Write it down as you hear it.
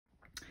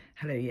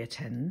Hello Year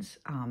 10s,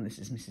 this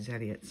is Mrs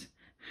Elliott's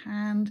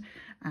hand,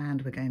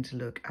 and we're going to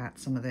look at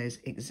some of those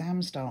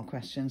exam style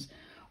questions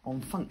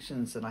on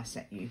functions that I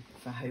set you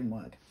for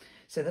homework.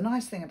 So the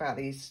nice thing about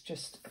these,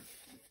 just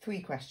 3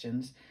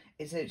 questions,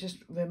 is that it just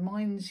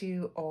reminds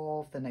you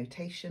of the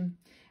notation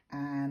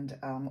and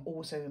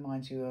also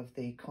reminds you of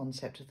the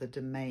concept of the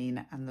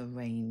domain and the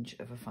range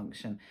of a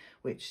function,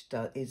 which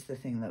is the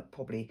thing that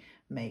probably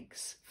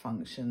makes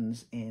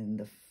functions in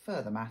the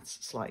further maths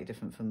slightly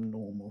different from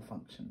normal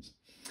functions.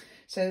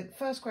 So the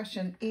first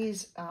question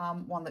is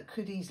one that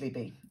could easily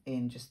be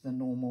in just the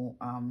normal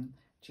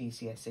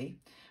GCSE.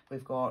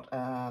 We've got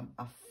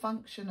a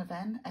function of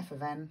n, f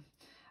of n,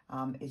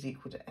 is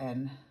equal to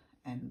n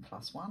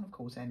plus 1. Of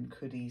course, n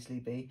could easily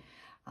be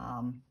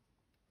an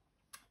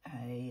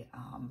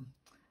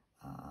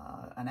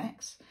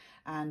x,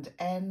 and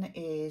n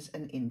is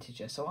an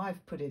integer. So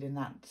I've put it in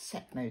that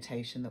set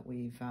notation that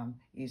we've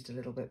used a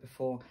little bit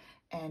before.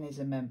 N is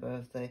a member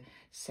of the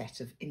set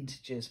of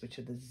integers, which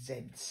are the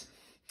z's.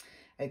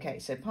 Okay,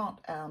 so part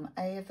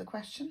A of the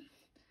question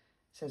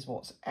says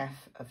what's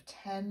f of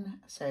 10.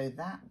 So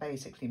that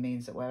basically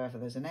means that wherever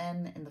there's an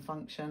n in the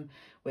function,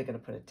 we're going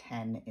to put a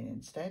 10 in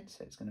instead.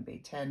 So it's going to be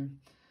 10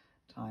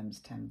 times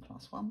 10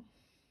 plus 1,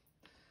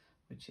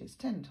 which is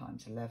 10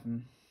 times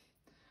 11,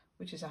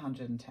 which is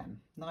 110.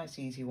 Nice,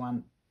 easy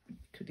one.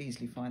 Could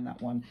easily find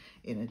that one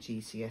in a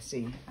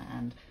GCSE,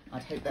 and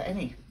I'd hope that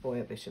any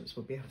boy at Bishop's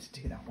would be able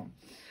to do that one.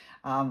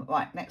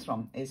 Right, next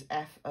one is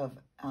f of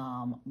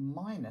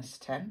minus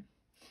 10.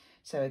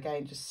 So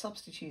again, just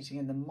substituting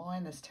in the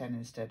minus 10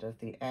 instead of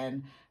the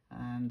n,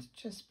 and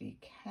just be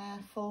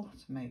careful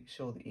to make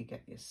sure that you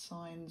get your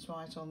signs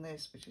right on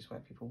this, which is where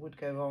people would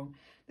go wrong.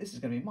 This is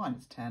going to be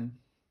minus 10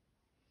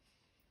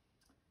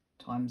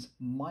 times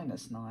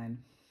minus 9,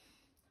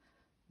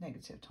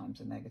 negative times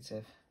a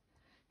negative,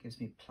 gives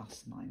me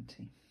plus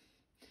 90.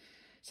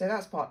 So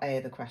that's part A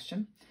of the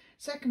question.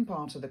 Second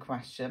part of the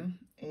question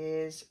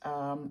is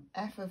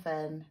f of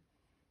n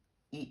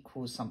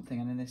equals something,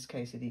 and in this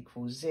case it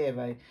equals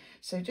 0.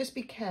 So just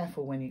be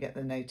careful when you get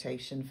the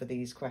notation for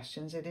these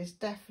questions. It is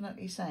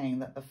definitely saying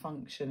that the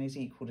function is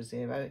equal to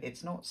 0.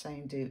 It's not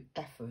saying do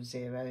f of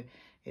 0,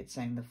 it's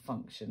saying the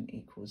function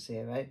equals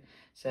 0.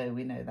 So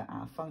we know that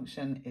our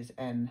function is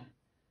n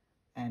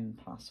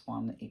plus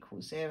 1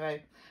 equals 0,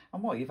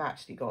 and what you've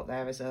actually got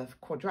there is a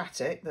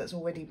quadratic that's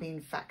already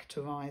been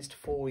factorised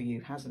for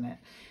you, hasn't it?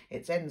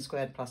 It's n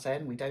squared plus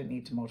n. We don't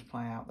need to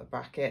multiply out the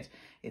bracket.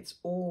 It's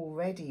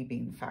already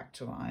been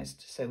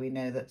factorised, so we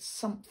know that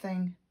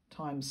something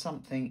times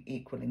something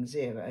equaling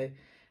 0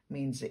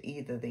 means that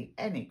either the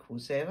n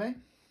equals 0,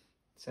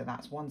 so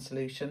that's one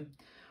solution,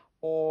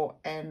 or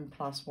n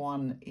plus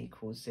 1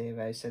 equals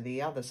 0, so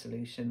the other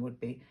solution would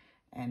be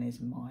n is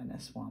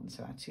minus 1.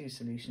 So our two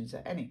solutions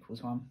are n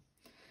equals 1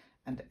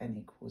 and n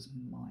equals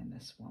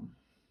minus 1.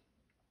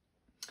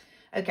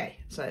 Okay,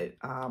 so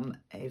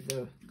if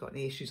you've got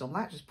any issues on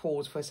that, just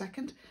pause for a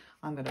second.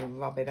 I'm going to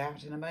rub it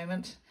out in a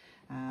moment,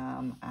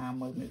 and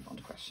we'll move on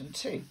to question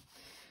 2.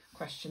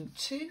 Question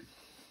 2,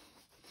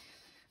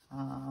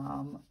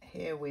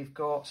 here we've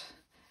got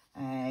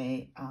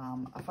a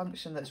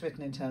function that's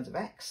written in terms of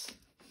x.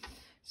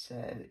 So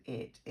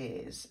it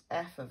is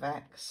f of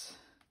x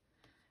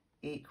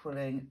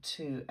equaling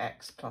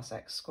 2x plus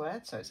x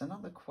squared, so it's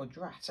another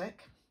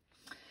quadratic,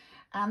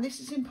 and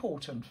this is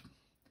important.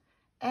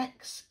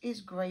 X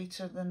is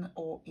greater than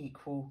or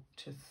equal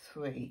to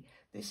 3.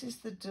 This is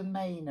the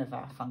domain of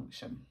our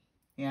function,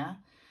 yeah?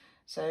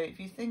 So if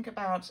you think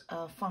about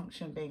a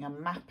function being a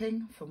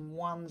mapping from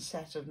one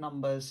set of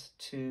numbers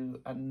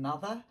to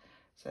another,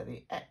 so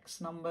the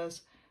x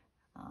numbers,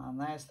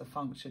 and there's the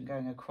function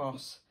going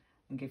across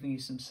and giving you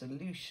some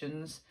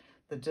solutions.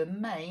 The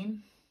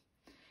domain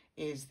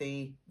is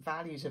the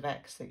values of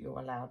x that you're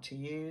allowed to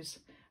use,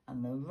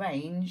 and the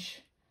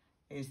range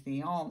is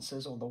the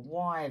answers, or the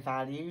y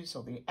values,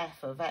 or the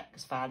f of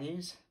x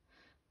values,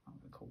 I'm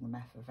going to call them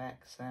f of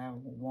x there,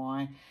 or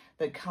y,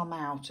 that come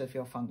out of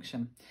your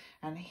function.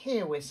 And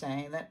here we're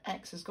saying that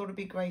x has got to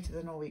be greater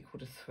than or equal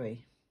to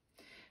 3.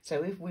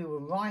 So if we were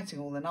writing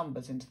all the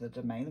numbers into the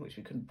domain, which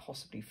we couldn't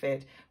possibly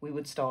fit, we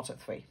would start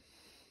at 3.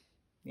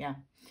 Yeah,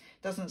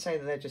 it doesn't say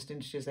that they're just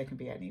integers, they can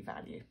be any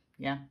value.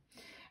 Yeah.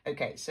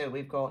 Okay, so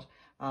we've got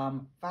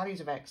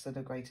values of x that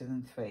are greater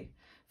than 3.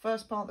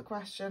 First part of the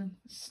question,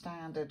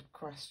 standard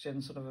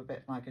question, sort of a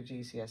bit like a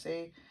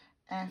GCSE,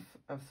 f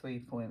of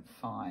 3.5.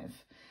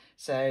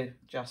 So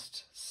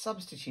just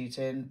substitute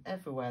in,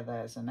 everywhere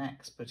there's an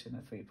x, put in a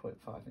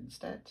 3.5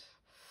 instead.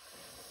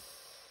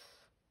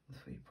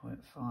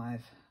 3.5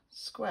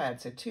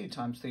 squared, so 2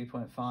 times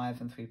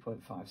 3.5 and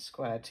 3.5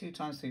 squared. 2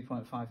 times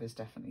 3.5 is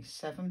definitely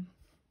 7.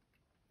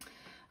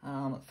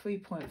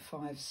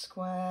 3.5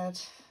 squared,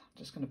 I'm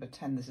just going to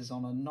pretend this is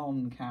on a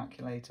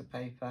non-calculator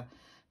paper,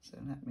 so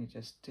let me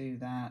just do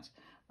that.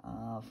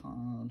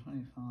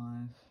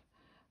 25,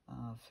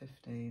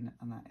 15,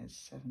 and that is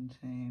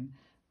 17.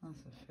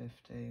 That's a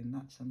 15,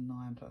 that's a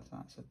 9 plus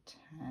that's a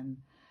 10.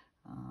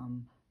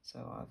 So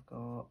I've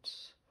got,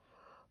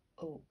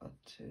 oh, a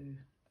 2,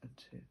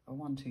 a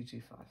 1, 2,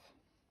 2, 5.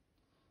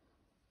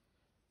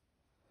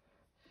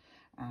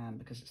 and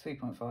because it's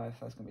 3.5,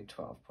 that's going to be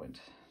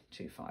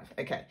 12.25.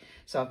 Okay,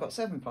 so I've got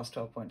 7 plus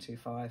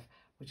 12.25,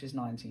 which is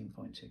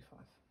 19.25.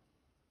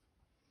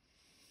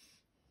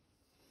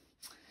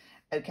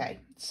 Okay,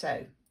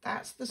 so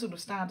that's the sort of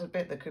standard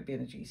bit that could be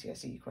in a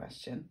GCSE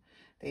question.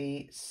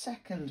 The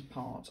second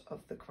part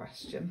of the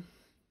question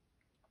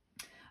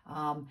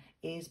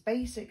is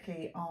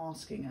basically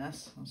asking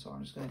us, I'm sorry,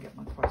 I'm just going to get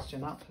my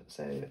question up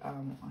so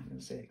I can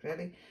see it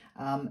clearly,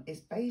 is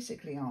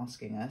basically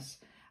asking us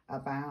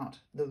about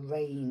the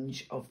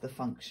range of the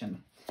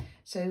function.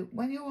 So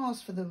when you're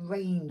asked for the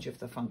range of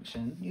the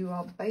function, you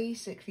are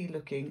basically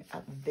looking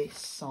at this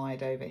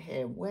side over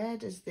here. Where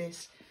does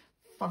this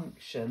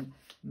function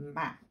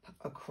map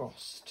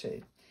across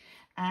to?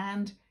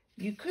 And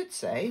you could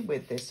say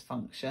with this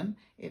function,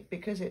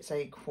 because it's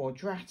a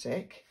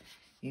quadratic,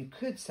 you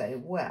could say,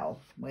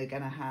 well, we're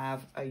going to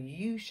have a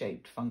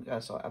U-shaped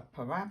function, sorry, a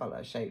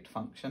parabola-shaped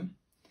function.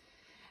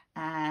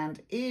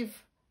 And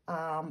if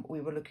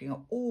we were looking at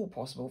all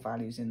possible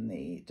values in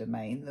the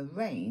domain, the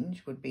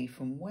range would be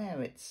from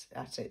where it's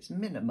at its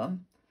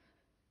minimum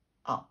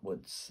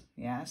upwards.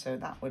 Yeah, so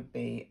that would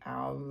be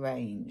our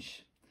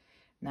range.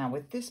 Now,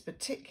 with this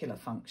particular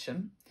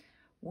function,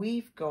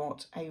 we've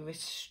got a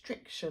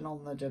restriction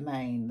on the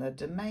domain. The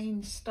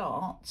domain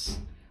starts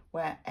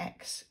where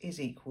x is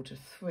equal to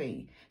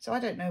 3. So I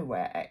don't know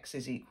where x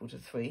is equal to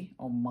 3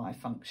 on my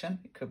function.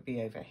 It could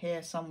be over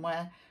here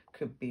somewhere,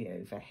 could be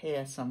over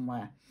here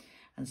somewhere.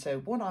 And so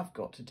what I've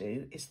got to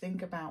do is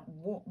think about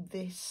what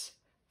this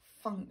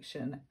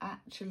function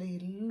actually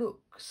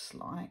looks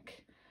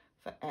like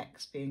for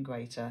x being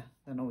greater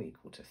than or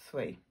equal to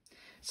 3.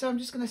 So I'm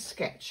just going to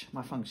sketch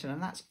my function,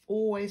 and that's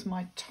always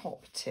my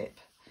top tip.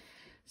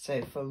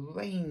 So for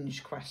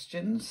range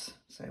questions,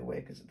 so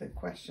because the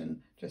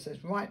question just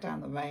says write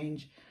down the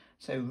range,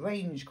 so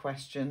range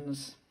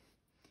questions,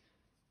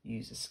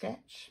 use a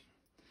sketch.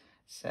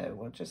 So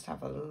we'll just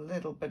have a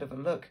little bit of a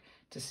look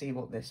to see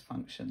what this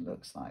function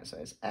looks like. So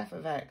it's f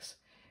of x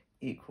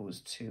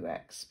equals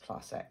 2x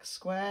plus x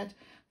squared.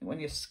 When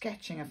you're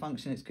sketching a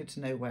function, it's good to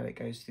know where it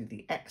goes through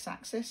the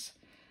x-axis.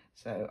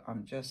 So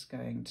I'm just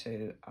going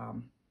to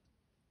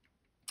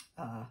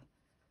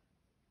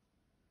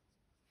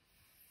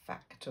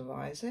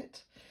factorize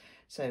it.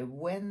 So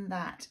when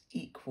that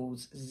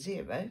equals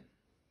 0,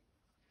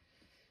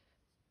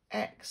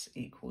 x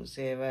equals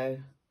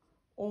 0,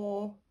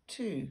 or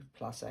 2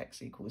 plus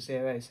x equals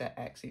 0, so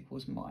x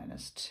equals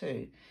minus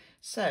 2.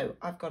 So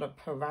I've got a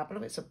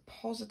parabola. It's a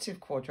positive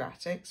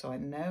quadratic, so I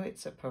know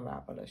it's a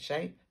parabola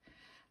shape,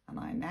 and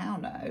I now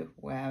know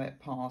where it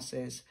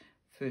passes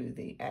through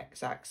the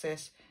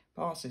x-axis,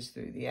 passes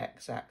through the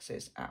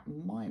x-axis at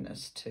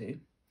minus 2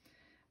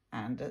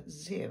 and at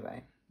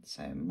 0.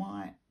 So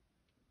my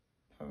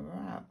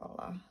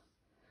parabola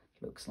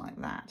looks like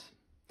that.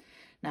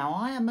 Now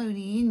I am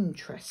only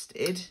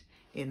interested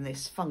in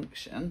this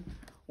function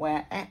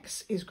where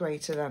x is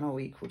greater than or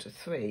equal to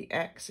 3.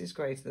 X is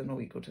greater than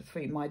or equal to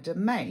 3. My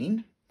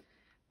domain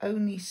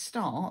only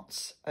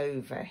starts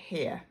over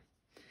here.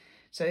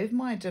 So if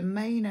my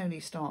domain only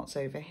starts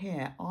over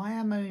here, I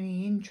am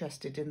only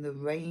interested in the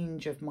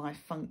range of my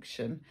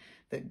function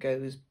that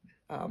goes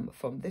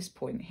from this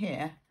point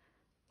here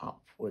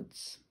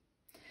upwards.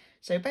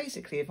 So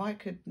basically, if I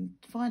could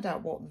find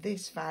out what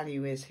this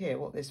value is here,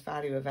 what this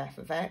value of f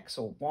of x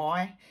or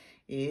y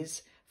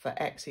is for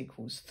x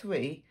equals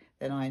 3,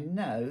 then I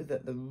know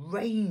that the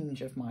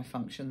range of my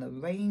function, the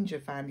range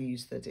of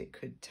values that it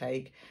could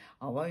take,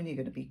 are only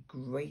going to be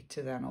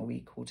greater than or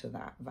equal to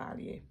that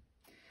value.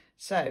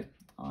 So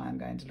I'm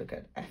going to look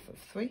at f of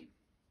 3.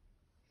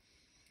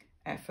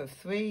 F of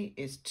 3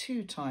 is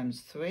 2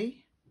 times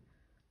 3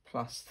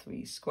 plus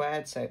 3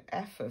 squared. So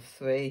f of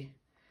 3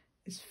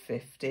 is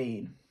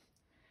 15.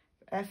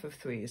 F of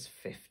 3 is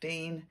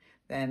 15,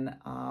 then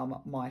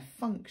my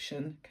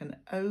function can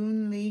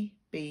only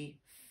be,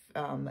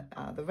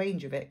 the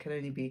range of it can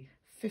only be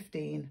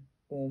 15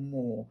 or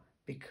more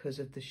because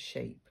of the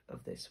shape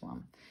of this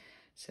one.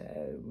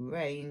 So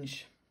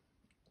range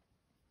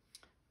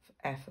for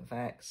f of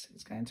x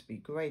is going to be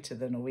greater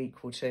than or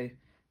equal to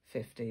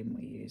 15.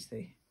 We use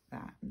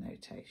that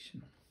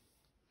notation.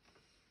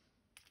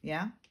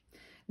 Yeah?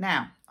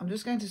 Now, I'm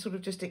just going to sort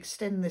of just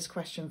extend this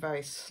question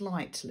very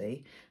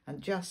slightly and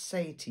just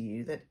say to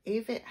you that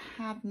if it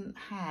hadn't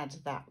had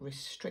that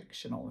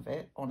restriction on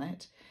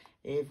it,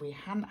 if we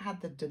hadn't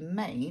had the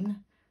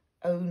domain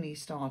only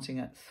starting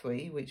at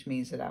 3, which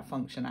means that our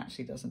function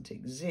actually doesn't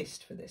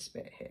exist for this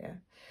bit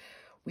here,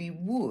 we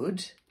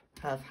would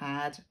have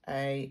had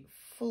a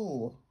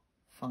full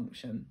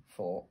function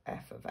for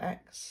f of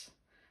x,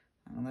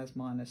 and there's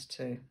minus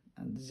 2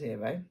 and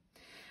 0.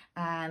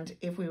 And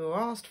if we were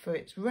asked for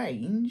its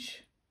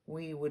range,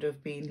 we would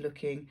have been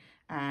looking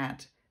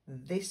at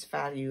this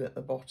value at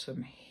the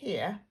bottom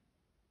here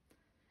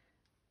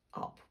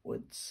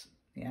upwards,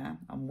 yeah,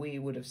 and we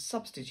would have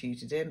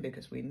substituted in,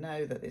 because we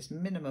know that this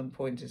minimum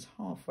point is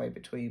halfway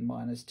between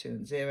minus 2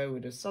 and 0, we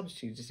would have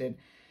substituted in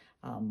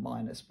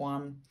minus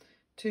 1,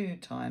 2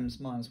 times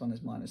 -1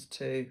 is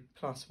 -2,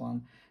 plus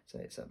 1, so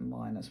it's at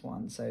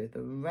 -1. So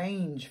the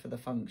range for the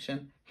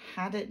function,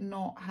 had it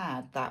not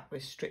had that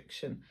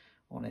restriction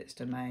on its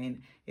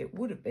domain, it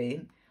would have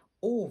been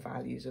all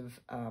values of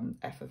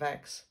f of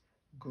x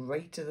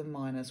greater than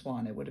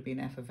 -1. It would have been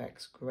f of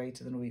x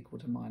greater than or equal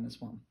to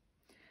 -1.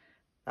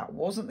 That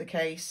wasn't the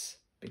case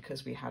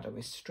because we had a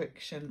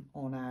restriction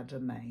on our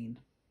domain.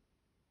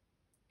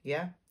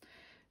 Yeah?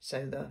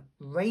 So the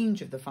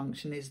range of the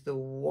function is the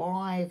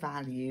y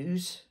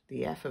values,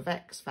 the f of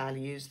x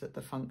values that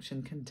the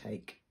function can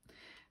take.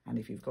 And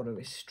if you've got a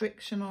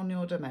restriction on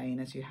your domain,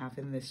 as you have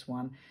in this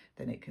one,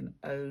 then it can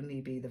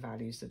only be the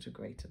values that are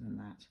greater than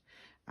that.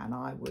 And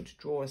I would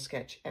draw a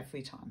sketch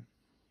every time.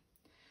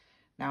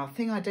 Now, a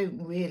thing I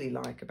don't really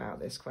like about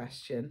this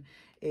question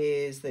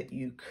is that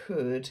you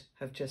could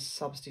have just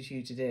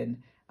substituted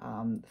in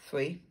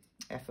 3,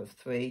 f of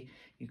 3.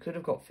 You could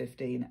have got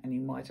 15 and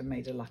you might have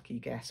made a lucky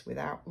guess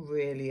without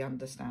really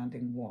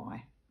understanding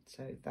why.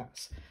 So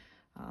that's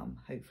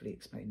hopefully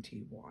explained to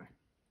you why.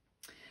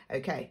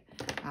 Okay,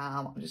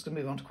 I'm just going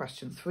to move on to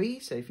question 3.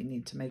 So if you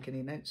need to make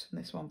any notes from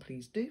this one,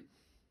 please do.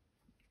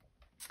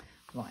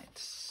 Right,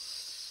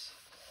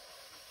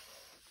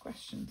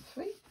 question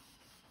 3.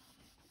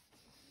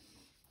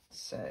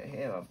 So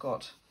here I've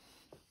got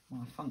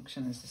my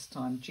function is this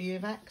time g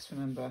of x.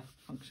 Remember,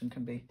 function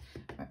can be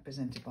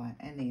represented by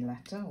any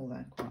letter,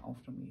 although quite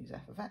often we use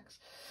f of x.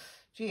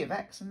 G of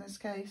x in this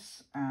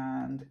case,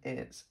 and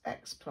it's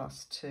x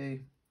plus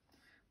 2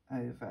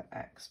 over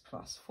x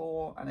plus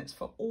 4, and it's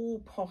for all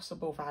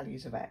possible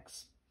values of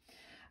x.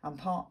 And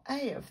part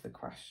A of the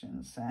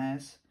question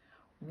says,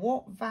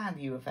 what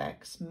value of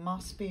x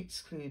must be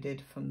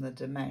excluded from the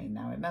domain?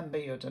 Now remember,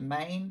 your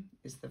domain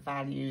is the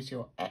values,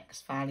 your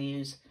x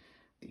values,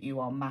 that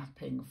you are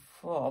mapping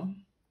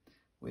from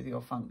with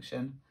your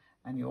function,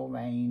 and your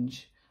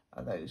range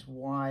are those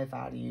y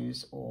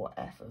values or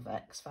f of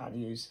x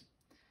values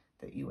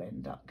that you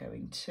end up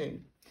going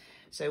to.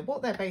 So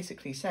what they're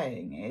basically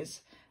saying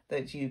is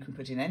that you can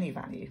put in any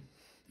value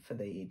for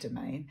the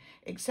domain,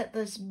 except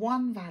there's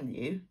one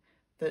value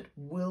that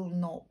will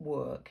not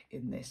work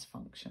in this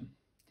function.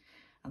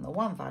 And the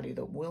one value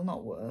that will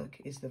not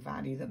work is the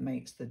value that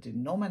makes the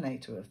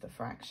denominator of the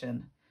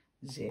fraction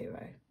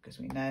 0, because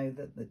we know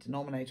that the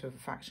denominator of a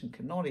fraction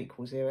cannot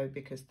equal 0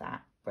 because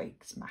that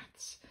breaks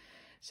maths.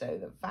 So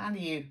the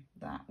value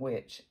that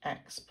which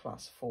x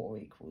plus 4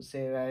 equals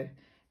 0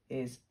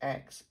 is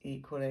x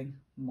equaling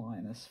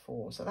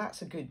 -4. So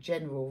that's a good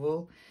general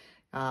rule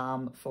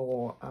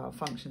for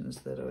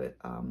functions that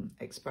are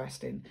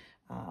expressed in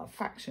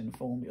fraction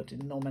form. Your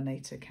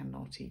denominator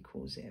cannot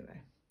equal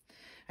 0.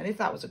 And if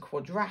that was a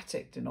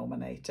quadratic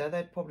denominator,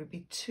 there'd probably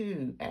be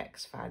 2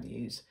 x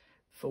values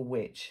for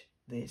which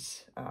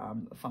this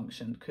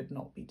function could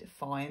not be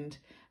defined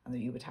and that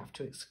you would have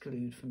to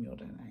exclude from your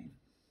domain.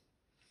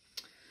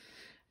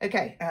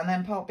 Okay, and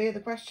then part B of the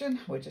question,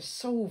 we're just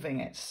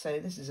solving it. So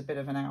this is a bit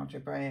of an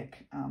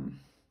algebraic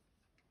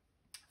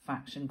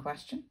fraction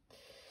question.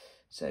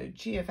 So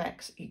g of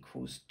x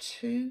equals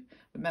 2.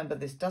 Remember,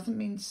 this doesn't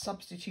mean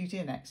substitute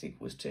in x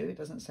equals 2. It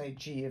doesn't say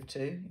g of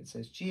 2. It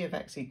says g of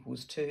x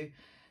equals 2.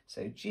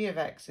 So g of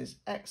x is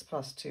x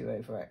plus 2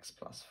 over x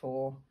plus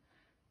 4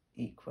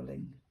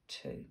 equaling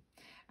 2.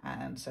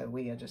 And so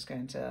we are just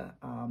going to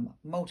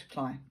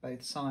multiply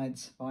both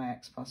sides by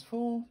x plus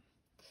 4.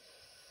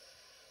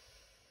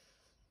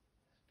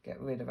 Get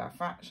rid of our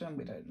fraction.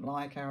 We don't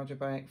like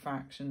algebraic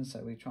fractions,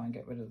 so we try and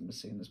get rid of them as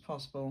soon as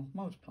possible.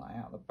 Multiply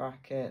out the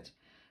bracket,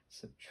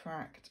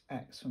 subtract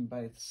x from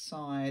both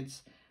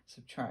sides,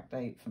 subtract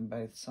 8 from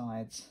both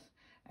sides,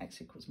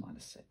 x equals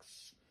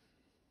 -6.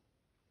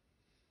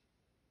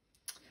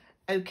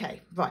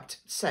 Okay, right,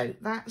 so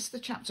that's the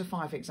chapter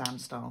 5 exam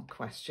style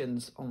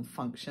questions on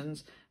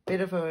functions.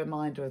 Bit of a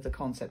reminder of the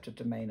concept of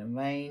domain and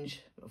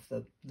range, of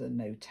the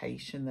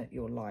notation that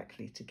you're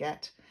likely to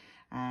get,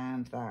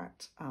 and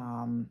that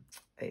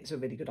it's a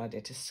really good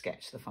idea to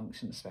sketch the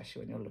function,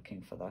 especially when you're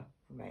looking for the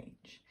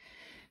range.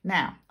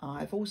 Now,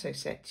 I've also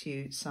set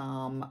you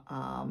some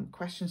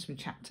questions from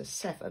chapter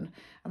 7,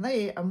 and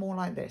they are more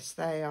like this.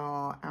 They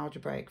are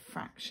algebraic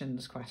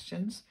fractions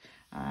questions,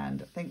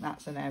 and I think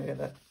that's an area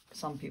that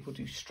some people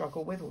do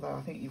struggle with, although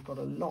I think you've got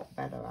a lot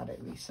better at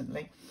it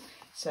recently.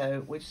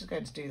 So we're just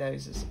going to do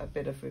those as a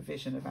bit of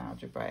revision of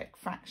algebraic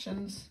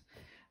fractions.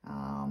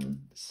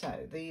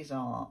 So these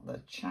are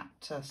the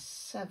chapter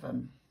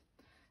 7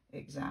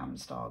 exam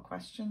style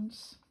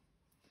questions,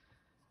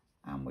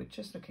 and we're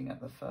just looking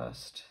at the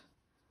first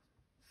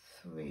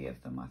 3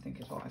 of them, I think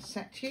is what I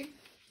set you.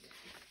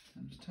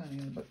 I'm just turning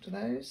the book to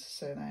those.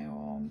 So they are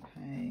on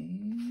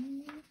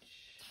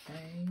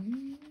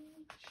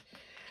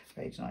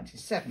page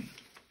 97.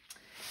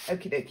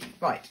 Okie dokie.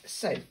 Right,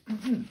 so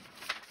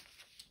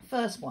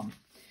first one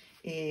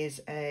is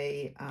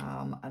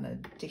an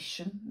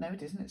addition. No,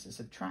 it isn't. It's a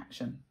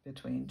subtraction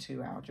between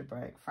 2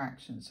 algebraic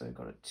fractions. So we've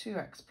got a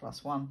 2x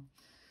plus 1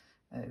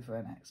 over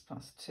an x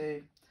plus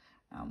 2,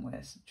 and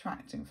we're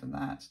subtracting from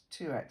that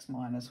 2x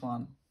minus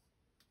 1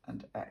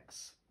 and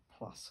x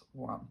plus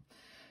 1.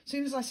 As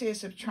soon as I see a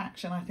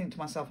subtraction, I think to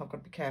myself, I've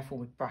got to be careful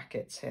with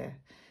brackets here,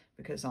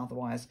 because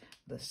otherwise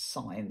the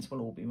signs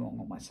will all be wrong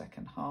on my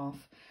second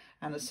half.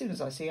 And as soon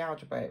as I see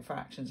algebraic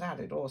fractions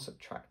added or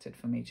subtracted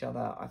from each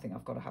other, I think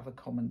I've got to have a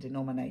common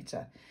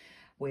denominator.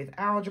 With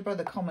algebra,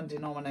 the common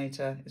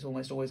denominator is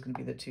almost always going to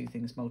be the two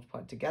things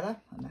multiplied together,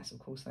 unless, of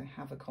course, they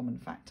have a common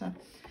factor.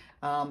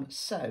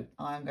 So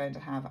I'm going to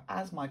have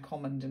as my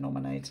common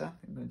denominator,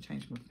 I'm going to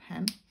change my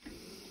pen.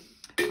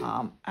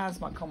 As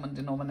my common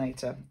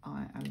denominator,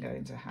 I am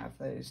going to have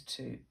those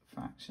two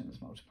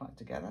fractions multiplied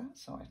together.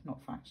 Sorry,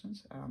 not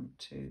fractions,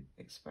 two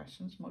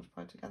expressions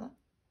multiplied together.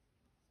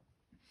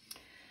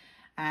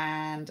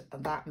 And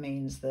that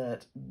means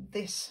that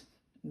this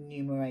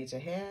numerator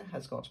here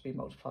has got to be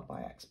multiplied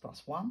by x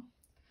plus 1.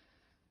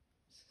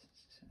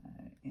 So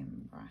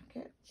in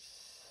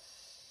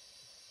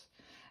brackets.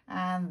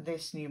 And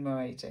this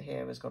numerator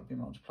here has got to be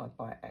multiplied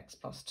by x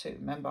plus 2.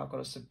 Remember, I've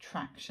got a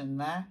subtraction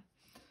there.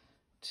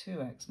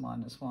 2x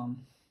minus 1,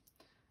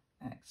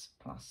 x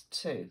plus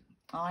 2.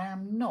 I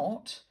am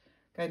not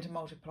going to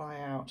multiply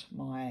out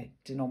my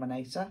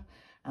denominator,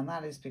 and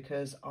that is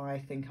because I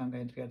think I'm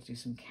going to be able to do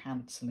some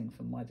cancelling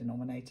from my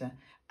denominator.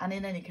 And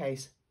in any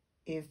case,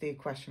 if the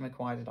question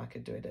required it, I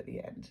could do it at the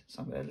end.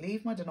 So I'm going to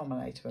leave my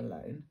denominator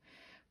alone,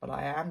 but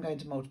I am going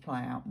to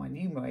multiply out my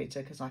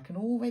numerator because I can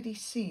already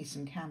see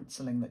some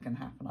cancelling that can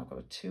happen. I've got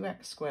a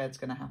 2x squared is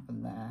going to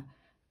happen there,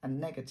 a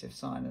negative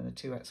sign and a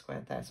 2x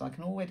squared there. So I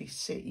can already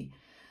see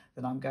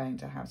that I'm going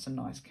to have some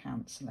nice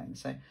cancelling.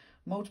 So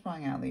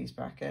multiplying out these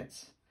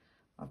brackets,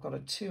 I've got a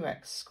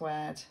 2x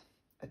squared,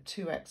 a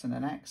 2x and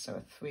an x, so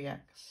a 3x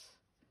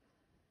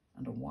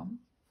and a 1.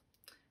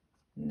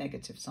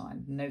 Negative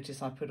sign.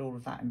 Notice I put all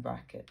of that in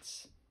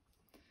brackets.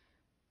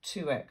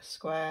 2x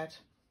squared,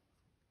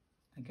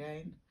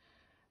 again,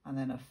 and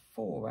then a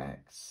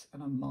 4x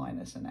and a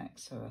minus an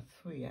x, so a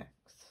 3x,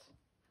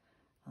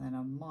 and then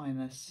a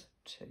minus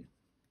 2.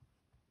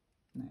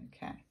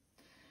 Okay,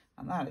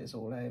 and that is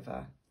all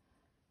over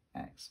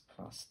x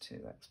plus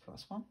 2, x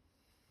plus 1.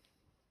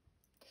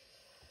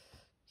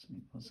 Some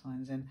equal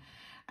signs in.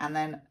 And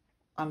then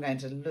I'm going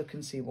to look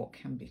and see what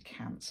can be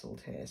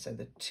cancelled here. So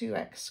the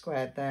 2x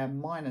squared there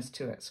minus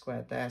 2x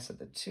squared there, so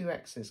the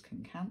 2x's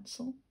can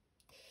cancel.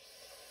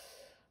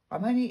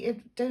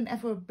 Don't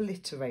ever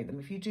obliterate them.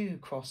 If you do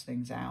cross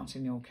things out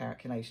in your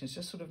calculations,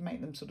 just sort of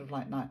make them sort of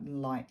like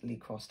lightly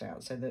crossed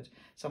out so that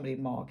somebody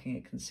marking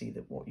it can see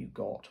that what you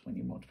got when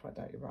you multiplied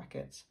out your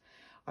brackets.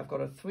 I've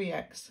got a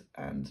 3x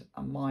and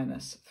a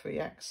minus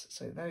 3x,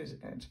 so those are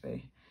going to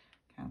be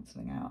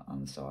cancelling out.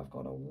 And so I've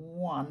got a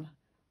 1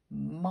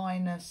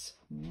 minus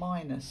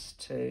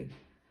 2,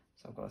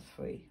 so I've got a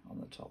 3 on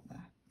the top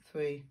there.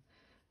 3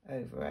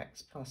 over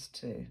x plus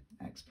 2,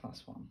 x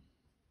plus 1.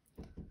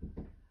 I'm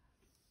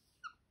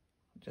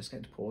just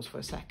going to pause for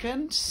a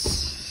second.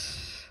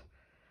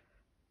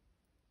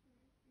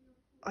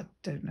 I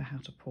don't know how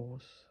to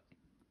pause.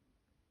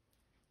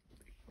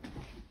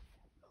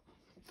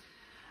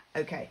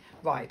 Okay,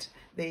 right.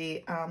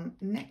 The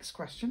next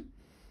question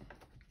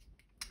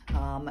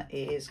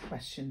is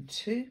question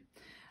 2.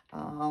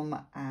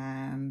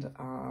 And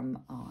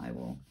I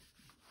will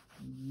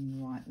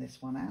write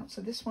this one out.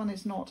 So this one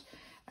is not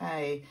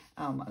an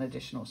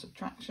addition or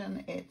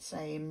subtraction, it's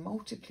a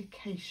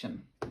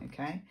multiplication,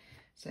 okay?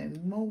 So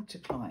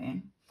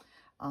multiplying,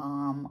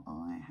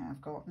 I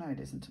have got, no, it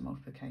isn't a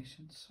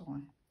multiplication,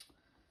 sorry.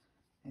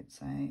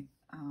 It's a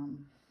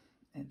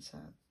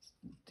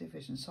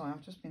division. Sorry,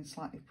 I've just been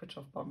slightly put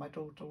off by my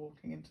daughter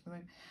walking into the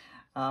room.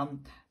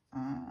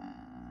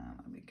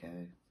 Let me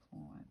go.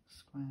 4x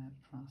squared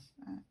plus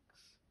x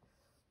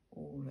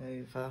all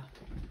over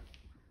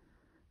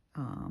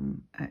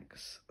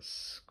x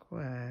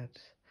squared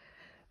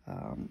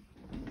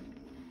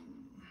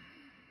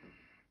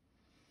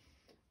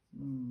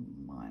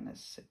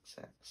minus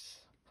 6x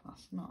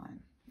plus 9.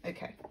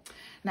 Okay,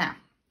 now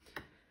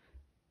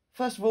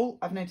first of all,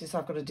 I've noticed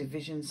I've got a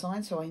division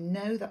sign, so I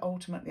know that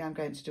ultimately I'm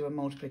going to do a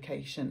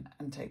multiplication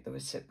and take the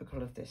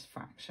reciprocal of this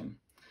fraction.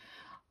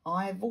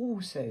 I've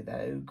also,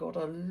 though, got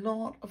a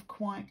lot of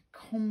quite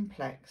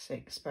complex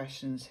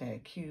expressions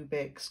here,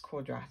 cubics,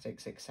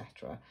 quadratics,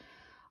 etc.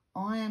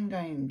 I am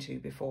going to,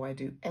 before I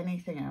do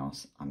anything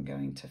else, I'm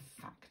going to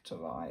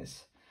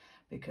factorise,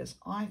 because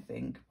I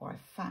think by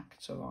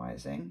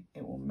factorising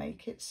it will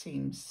make it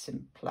seem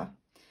simpler,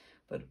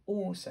 but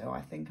also I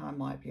think I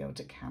might be able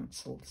to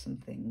cancel some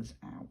things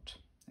out,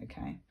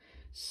 okay?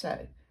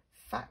 So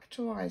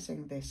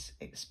factorising this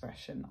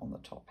expression on the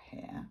top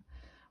here,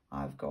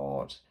 I've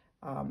got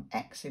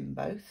x in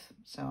both,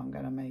 so I'm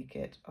going to make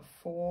it a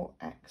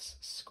 4x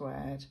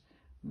squared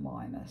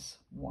minus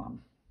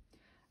 1,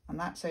 and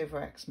that's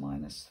over x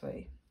minus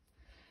 3.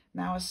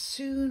 Now, as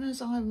soon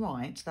as I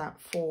write that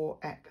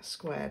 4x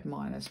squared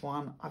minus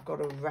 1, I've got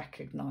to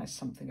recognise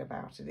something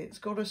about it. It's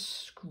got to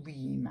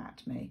scream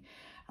at me,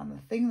 and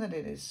the thing that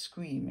it is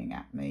screaming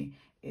at me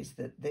is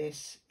that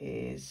this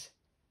is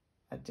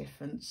a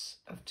difference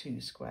of 2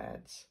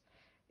 squareds.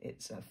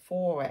 It's a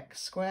 4x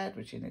squared,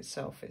 which in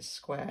itself is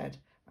squared,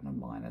 and a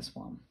minus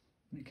 1,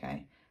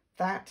 okay?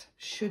 That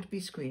should be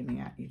screaming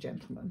at you,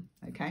 gentlemen,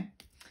 okay?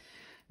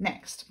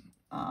 Next,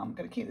 I'm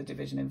going to keep the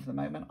division in for the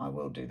moment. I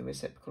will do the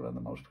reciprocal and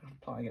the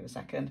multiplying in a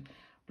second.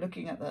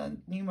 Looking at the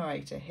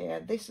numerator here,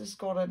 this has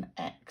got an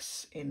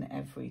x in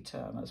every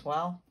term as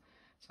well.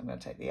 So I'm going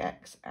to take the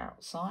x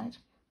outside,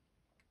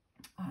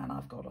 and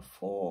I've got a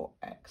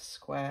 4x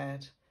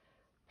squared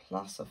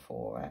plus a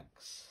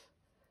 4x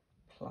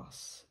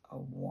plus a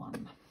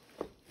 1.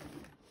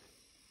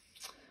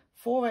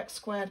 4x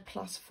squared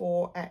plus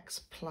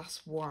 4x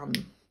plus 1.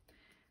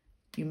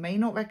 You may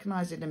not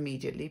recognise it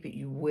immediately, but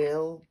you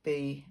will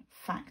be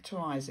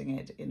factorising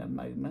it in a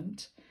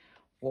moment.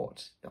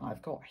 What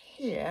I've got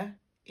here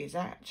is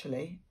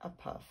actually a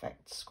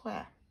perfect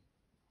square.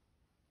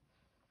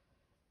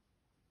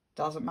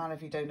 Doesn't matter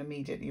if you don't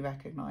immediately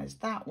recognise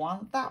that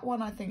one. That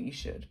one I think you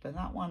should, but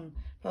that one,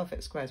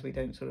 perfect squares, we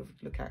don't sort of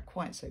look at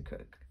quite so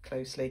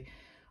closely.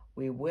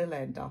 We will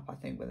end up, I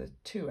think, with a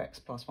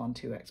 2x plus 1,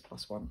 2x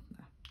plus 1.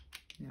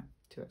 Yeah,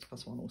 2x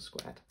plus 1 all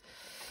squared.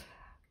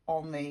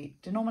 On the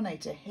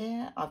denominator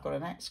here, I've got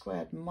an x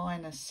squared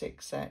minus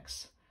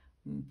 6x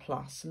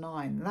plus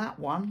 9. That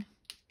one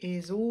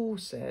is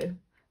also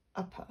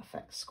a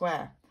perfect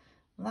square.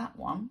 That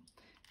one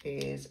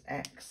is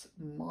x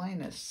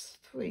minus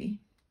 3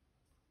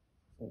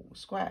 all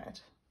squared.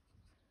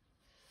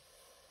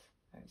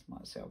 X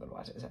minus 3, I'm going to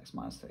write it as x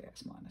minus 3,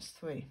 x minus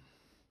 3.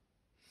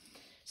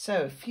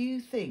 So a few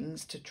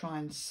things to try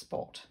and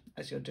spot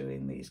as you're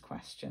doing these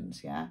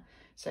questions, yeah?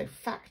 So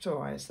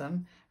factorise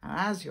them, and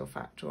as you're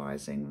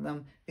factorising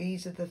them,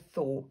 these are the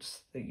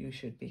thoughts that you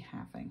should be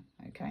having,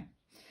 okay?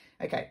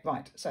 Okay,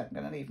 right, so I'm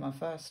going to leave my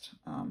first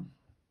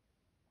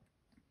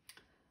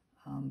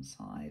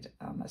side.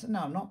 No,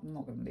 I'm not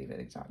going to leave it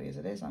exactly as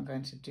it is. I'm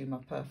going to do my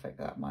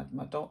perfect,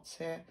 my dots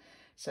here.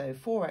 So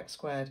 4x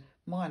squared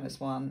minus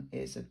 1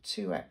 is a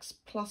 2x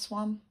plus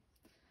 1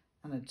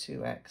 and a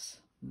 2x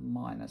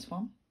minus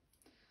 1.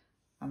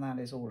 And that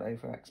is all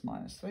over x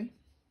minus 3.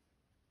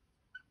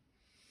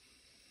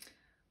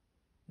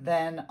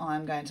 Then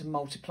I'm going to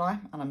multiply,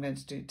 and I'm going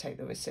to take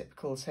the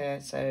reciprocals here.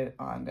 So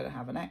I'm going to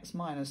have an x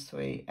minus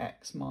 3,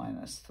 x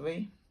minus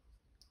 3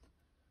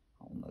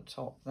 on the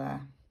top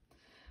there.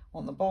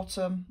 On the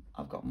bottom,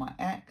 I've got my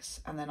x,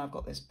 and then I've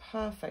got this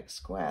perfect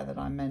square that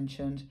I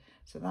mentioned.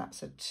 So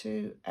that's a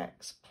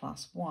 2x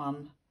plus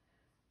 1,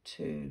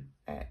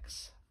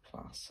 2x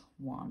plus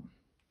 1.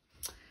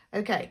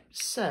 Okay,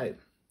 so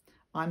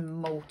I'm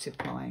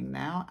multiplying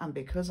now, and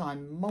because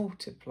I'm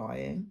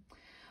multiplying,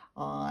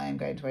 I'm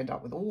going to end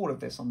up with all of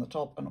this on the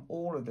top and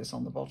all of this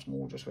on the bottom,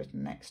 all just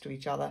written next to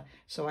each other,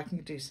 so I can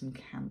do some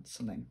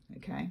cancelling,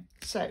 okay?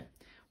 So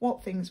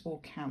what things will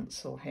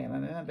cancel here?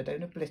 And remember,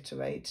 don't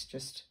obliterate,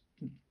 just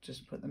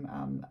put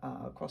them,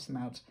 cross them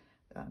out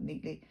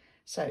neatly.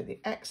 So the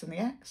x and the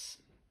x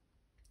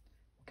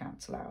will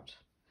cancel out.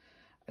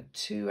 A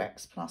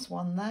 2x plus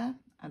 1 there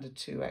and a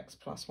 2x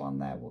plus 1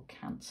 there will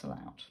cancel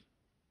out.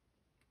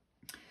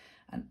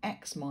 An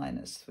x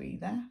minus 3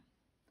 there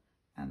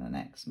and an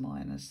x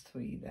minus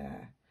 3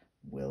 there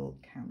will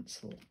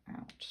cancel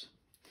out.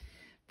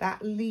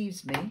 That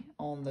leaves me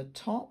on the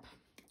top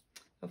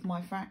of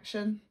my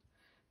fraction.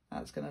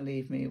 That's going to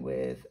leave me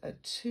with a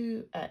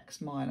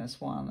 2x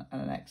minus 1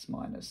 and an x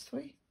minus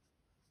 3.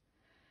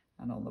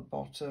 And on the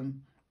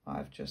bottom,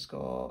 I've just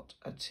got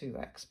a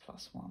 2x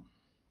plus 1.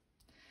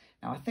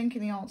 Now, I think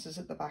in the answers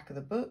at the back of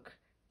the book,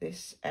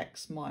 this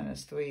x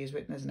minus 3 is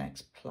written as an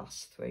x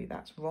plus 3.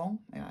 That's wrong.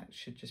 Yeah, it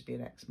should just be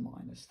an x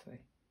minus 3.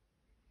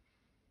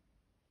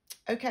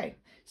 Okay,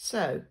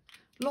 so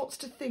lots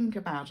to think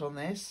about on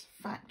this.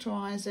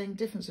 Factorising,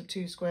 difference of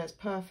two squares,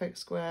 perfect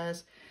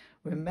squares,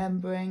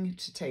 remembering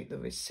to take the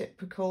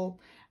reciprocal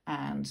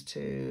and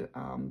to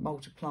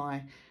multiply,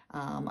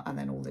 and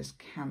then all this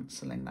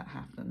cancelling that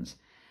happens.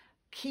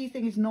 Key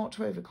thing is not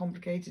to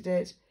overcomplicate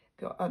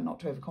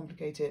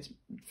it,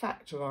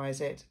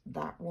 factorise it.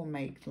 That will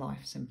make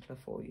life simpler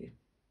for you,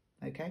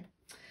 okay?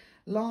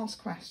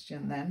 Last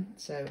question then,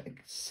 so a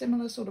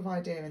similar sort of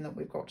idea in that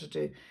we've got to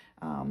do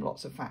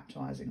lots of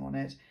factorising on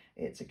it.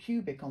 It's a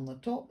cubic on the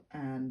top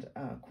and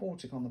a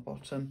quartic on the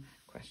bottom.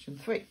 Question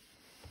 3.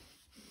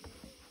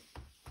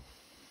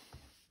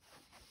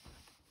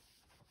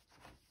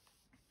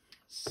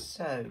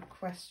 So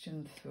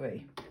question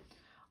 3,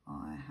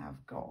 I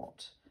have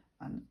got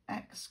an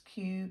x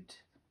cubed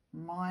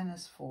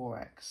minus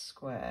 4x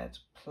squared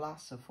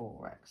plus a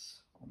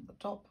 4x on the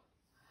top,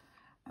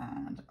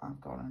 and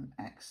I've got an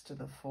x to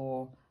the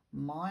 4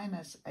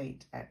 minus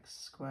 8x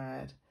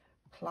squared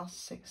plus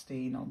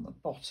 16 on the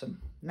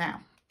bottom.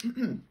 Now,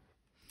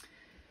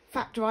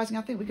 factorising,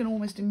 I think we can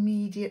almost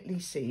immediately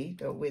see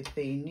that with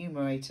the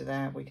numerator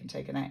there, we can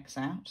take an x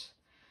out,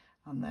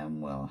 and then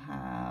we'll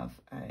have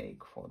a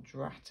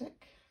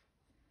quadratic,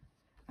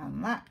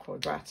 and that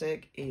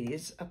quadratic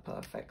is a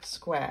perfect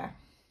square.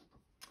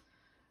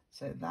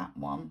 So that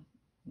one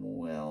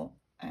will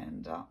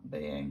end up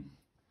being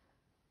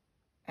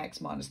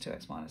x minus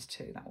 2x minus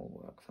 2. That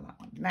will work for that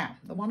one. Now,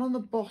 the one on the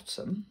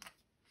bottom,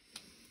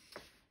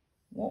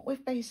 what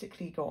we've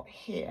basically got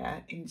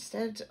here,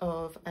 instead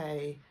of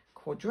a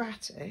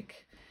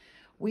quadratic,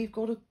 we've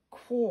got a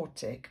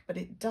quartic, but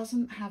it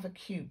doesn't have a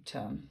cube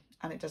term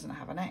and it doesn't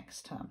have an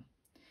x term.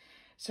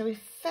 So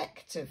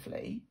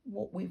effectively,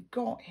 what we've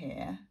got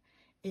here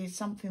is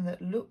something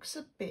that looks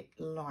a bit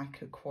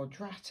like a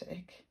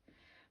quadratic,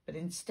 but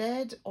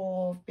instead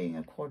of being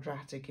a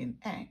quadratic in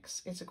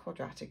x, it's a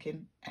quadratic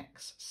in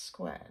x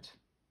squared.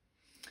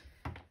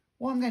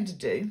 What I'm going to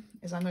do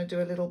is I'm going to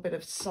do a little bit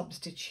of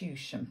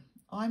substitution.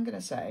 I'm going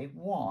to say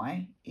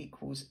y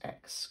equals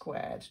x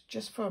squared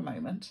just for a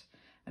moment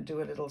and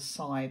do a little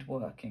side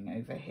working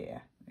over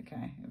here.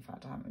 Okay, in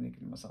fact, I haven't really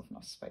given myself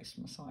enough space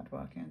for my side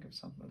working. I'll give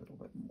myself a little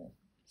bit more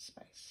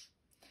space.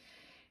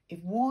 If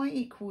y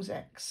equals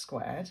x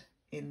squared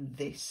in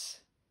this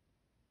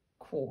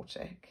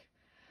quartic,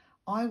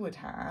 I would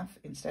have,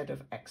 instead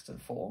of x to the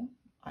 4,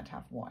 I'd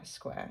have y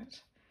squared.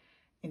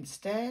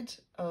 Instead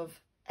of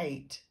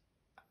 8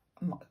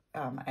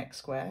 x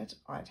squared,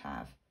 I'd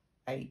have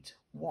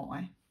 8y,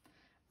 and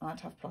I'd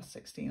have plus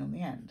 16 on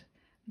the end.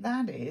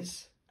 That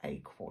is a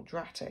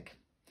quadratic,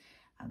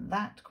 and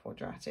that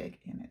quadratic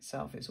in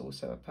itself is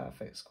also a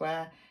perfect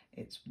square.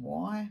 It's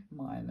y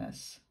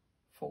minus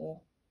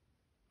 4,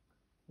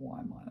 y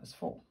minus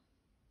 4.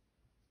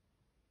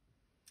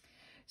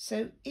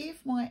 So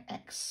if my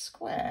x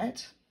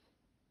squared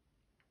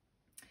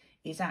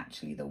is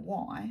actually the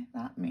y,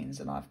 that means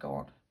that I've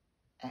got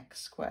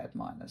x squared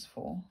minus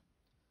 4,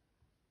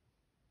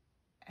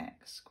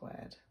 x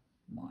squared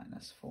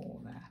minus 4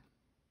 there.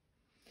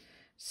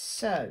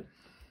 So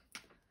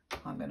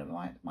I'm going to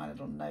write my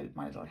little note,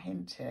 my little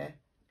hint here,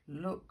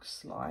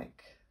 looks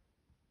like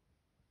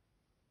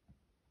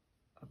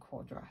a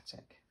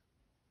quadratic.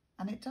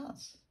 And it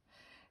does.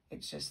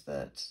 It's just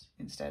that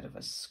instead of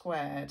a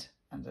squared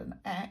and an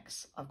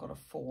x, I've got a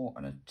 4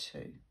 and a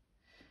 2.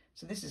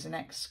 So this is an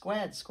x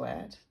squared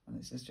squared, and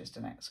this is just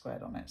an x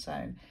squared on its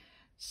own.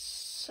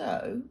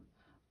 So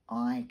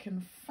I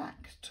can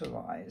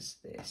factorise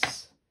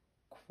this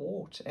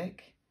quartic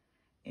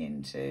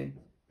into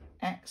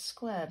x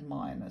squared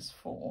minus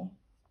 4,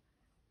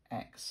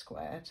 x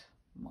squared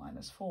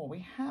minus 4.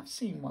 We have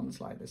seen ones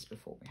like this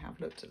before. We have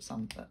looked at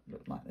some that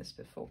look like this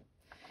before.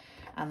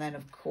 And then,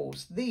 of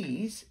course,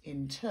 these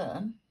in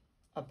turn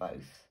are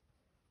both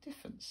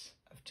difference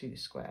of 2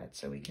 squared.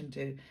 So we can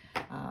do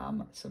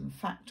some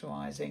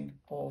factorising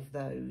of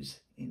those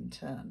in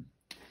turn.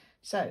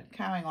 So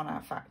carrying on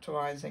our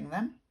factorising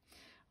then,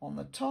 on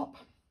the top,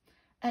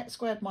 x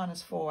squared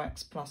minus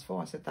 4x plus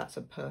 4, I said that's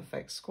a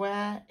perfect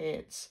square.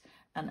 It's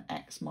an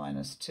x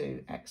minus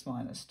 2, x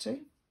minus 2.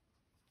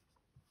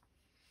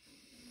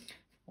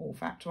 All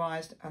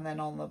factorised. And then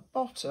on the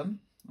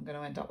bottom, I'm going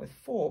to end up with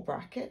 4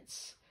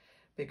 brackets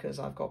because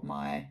I've got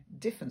my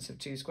difference of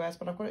 2 squares,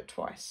 but I've got it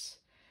twice.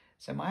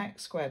 So my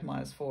x squared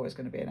minus 4 is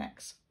going to be an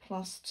x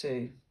plus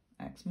 2,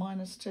 x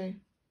minus 2.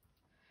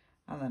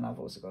 And then I've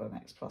also got an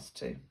x plus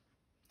 2,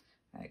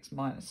 x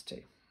minus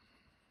 2.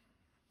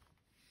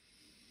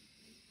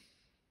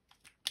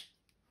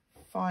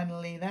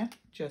 Finally then,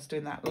 just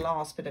doing that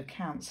last bit of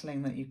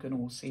cancelling that you can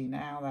all see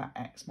now, that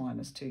x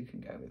minus 2 can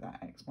go with that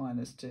x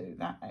minus 2,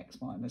 that x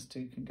minus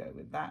 2 can go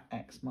with that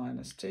x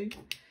minus 2,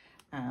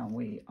 and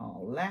we are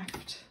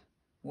left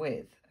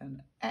with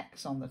an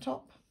x on the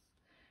top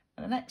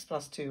and an x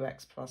plus 2,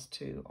 x plus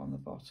 2 on the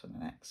bottom,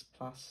 an x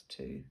plus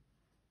 2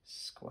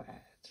 squared.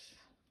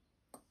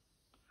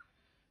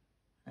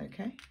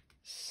 Okay,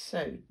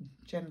 so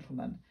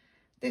gentlemen,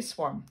 this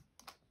one,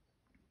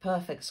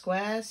 perfect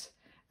squares.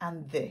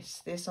 And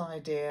this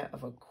idea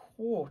of a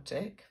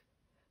quartic,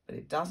 but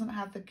it doesn't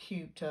have the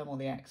cube term or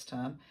the x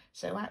term.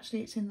 So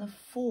actually it's in the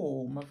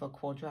form of a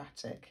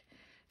quadratic.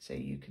 So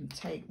you can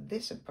take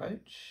this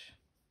approach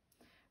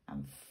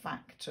and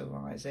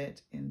factorise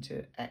it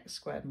into x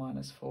squared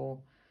minus 4,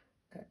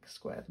 x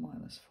squared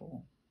minus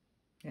 4.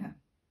 Yeah.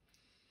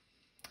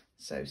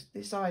 So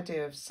this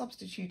idea of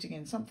substituting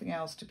in something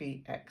else to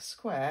be x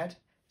squared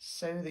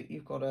so that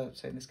you've got a,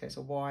 so in this case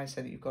a y,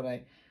 so that you've got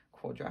a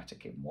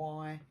quadratic in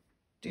y.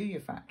 Do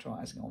your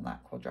factorising on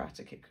that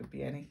quadratic, it could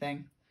be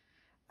anything,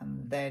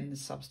 and then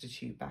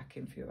substitute back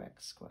in for your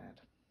x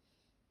squared.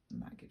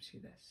 And that gives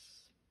you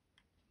this.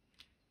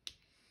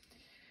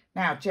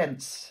 Now,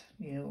 gents,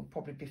 you'll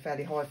probably be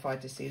fairly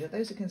horrified to see that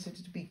those are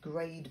considered to be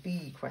grade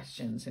B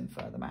questions in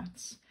further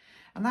maths.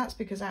 And that's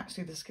because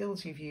actually the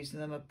skills you've used in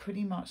them are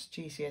pretty much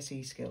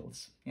GCSE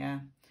skills,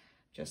 yeah?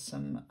 Just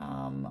some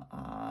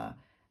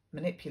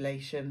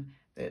manipulation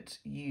that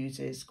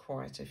uses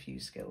quite a few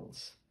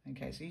skills.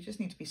 Okay, so you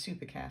just need to be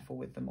super careful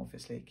with them,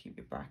 obviously, keep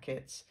your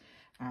brackets.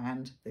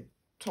 And the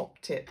top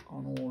tip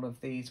on all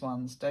of these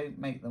ones, don't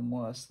make them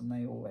worse than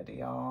they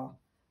already are.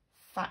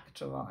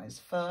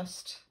 Factorise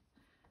first,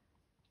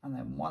 and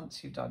then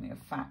once you've done your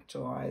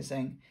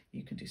factorising,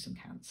 you can do some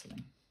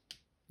cancelling.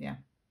 Yeah.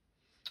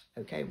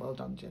 Okay, well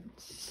done,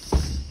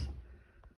 gents.